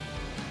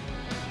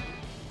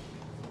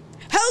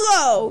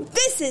Hello,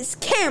 this is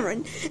Cameron,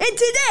 and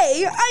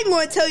today I'm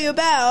going to tell you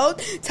about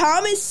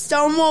Thomas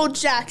Stonewall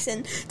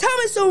Jackson.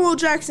 Thomas Stonewall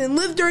Jackson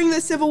lived during the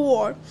Civil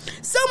War.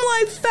 Some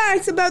life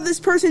facts about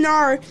this person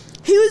are: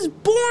 he was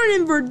born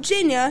in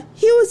Virginia.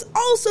 He was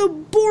also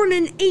born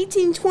in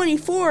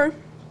 1824.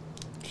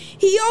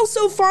 He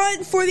also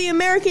fought for the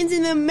Americans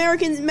in the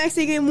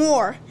American-Mexican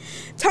War.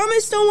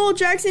 Thomas Stonewall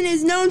Jackson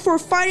is known for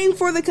fighting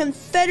for the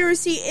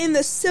Confederacy in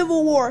the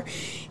Civil War.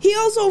 He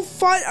also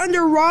fought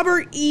under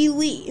Robert E.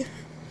 Lee,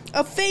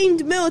 a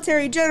famed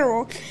military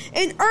general,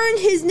 and earned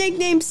his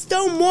nickname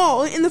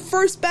Stonewall in the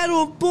First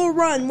Battle of Bull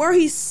Run, where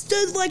he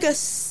stood like a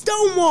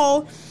stone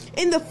wall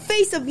in the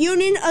face of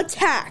Union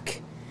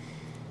attack.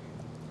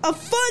 A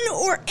fun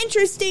or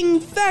interesting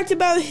fact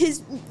about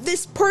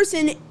this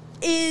person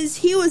is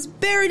he was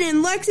buried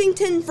in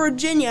Lexington,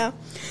 Virginia.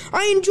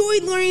 I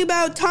enjoyed learning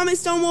about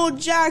Thomas Stonewall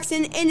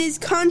Jackson and his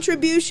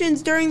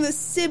contributions during the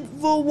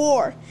Civil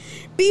War.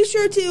 Be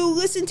sure to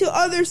listen to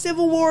other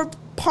Civil War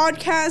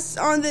podcasts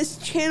on this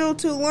channel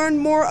to learn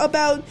more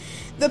about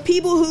the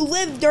people who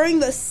lived during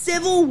the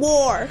Civil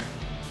War.